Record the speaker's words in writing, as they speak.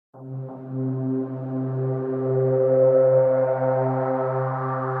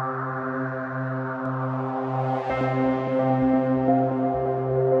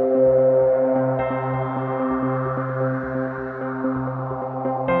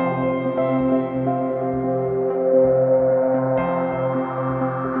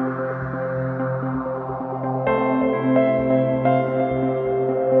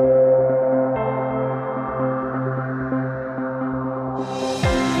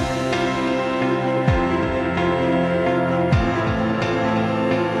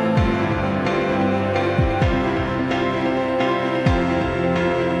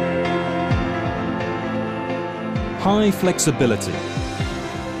high flexibility,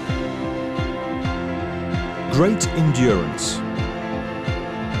 great endurance,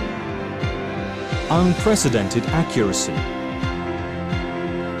 unprecedented accuracy,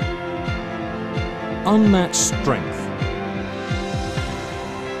 unmatched strength.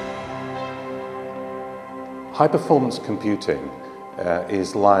 High-performance computing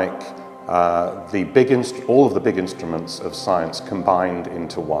is like all of the big instruments of science combined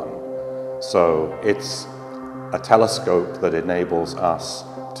into one. So it's a telescope that enables us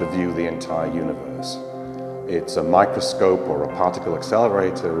to view the entire universe. It's a microscope or a particle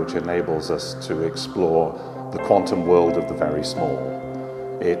accelerator which enables us to explore the quantum world of the very small.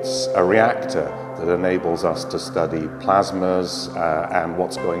 It's a reactor that enables us to study plasmas and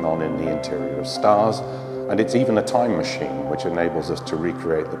what's going on in the interior of stars. And it's even a time machine which enables us to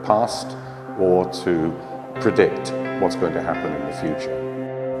recreate the past or to predict what's going to happen in the future.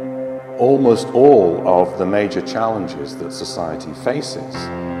 Almost all of the major challenges that society faces,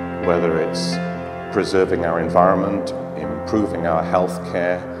 whether it's preserving our environment, improving our health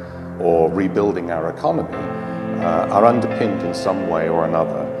care, or rebuilding our economy, are underpinned in some way or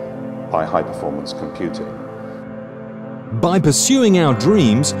another by high-performance computing. By pursuing our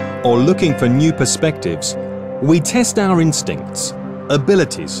dreams or looking for new perspectives, we test our instincts,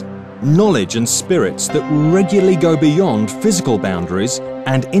 abilities, knowledge and spirits that regularly go beyond physical boundaries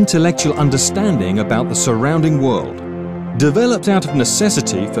and intellectual understanding about the surrounding world. Developed out of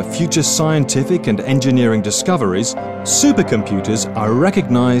necessity for future scientific and engineering discoveries, supercomputers are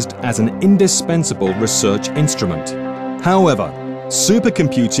recognized as an indispensable research instrument. However,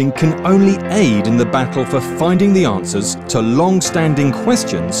 supercomputing can only aid in the battle for finding the answers to long-standing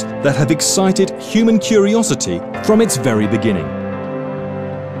questions that have excited human curiosity from its very beginning.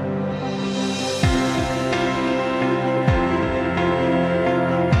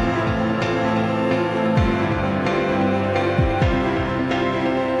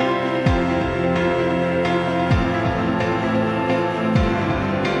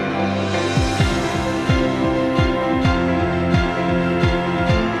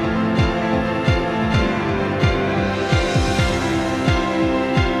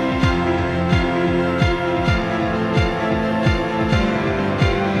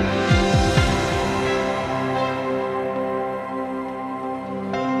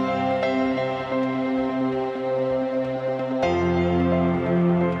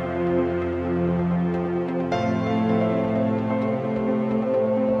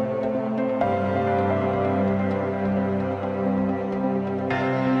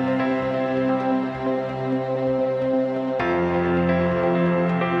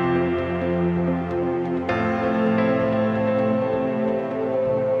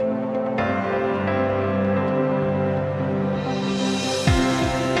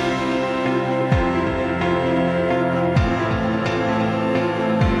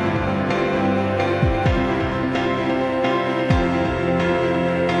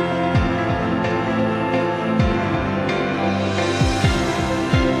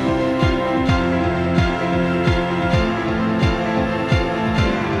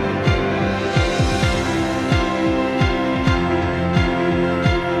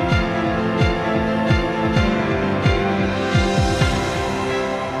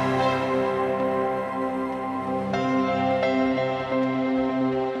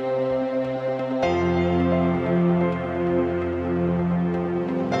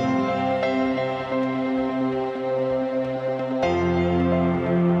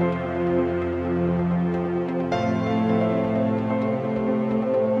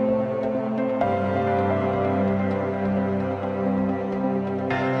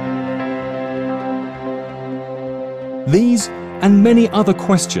 These and many other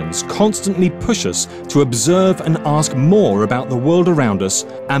questions constantly push us to observe and ask more about the world around us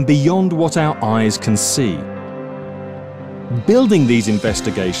and beyond what our eyes can see. Building these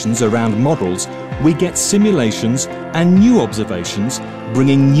investigations around models, we get simulations and new observations,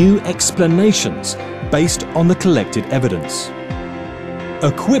 bringing new explanations based on the collected evidence.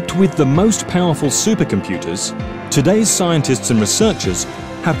 Equipped with the most powerful supercomputers, today's scientists and researchers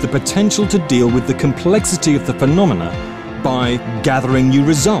have the potential to deal with the complexity of the phenomena by gathering new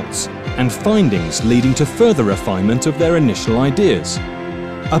results and findings leading to further refinement of their initial ideas.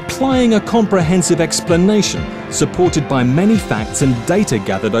 Applying a comprehensive explanation supported by many facts and data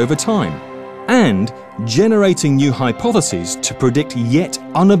gathered over time, and generating new hypotheses to predict yet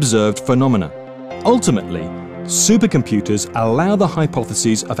unobserved phenomena. Ultimately, supercomputers allow the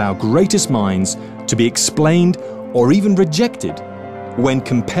hypotheses of our greatest minds to be explained or even rejected when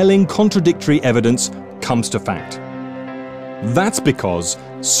compelling contradictory evidence comes to fact. That's because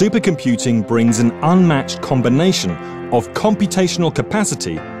supercomputing brings an unmatched combination of computational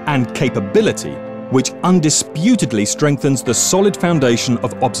capacity and capability, which undisputedly strengthens the solid foundation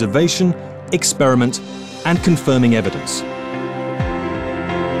of observation, experiment, and confirming evidence.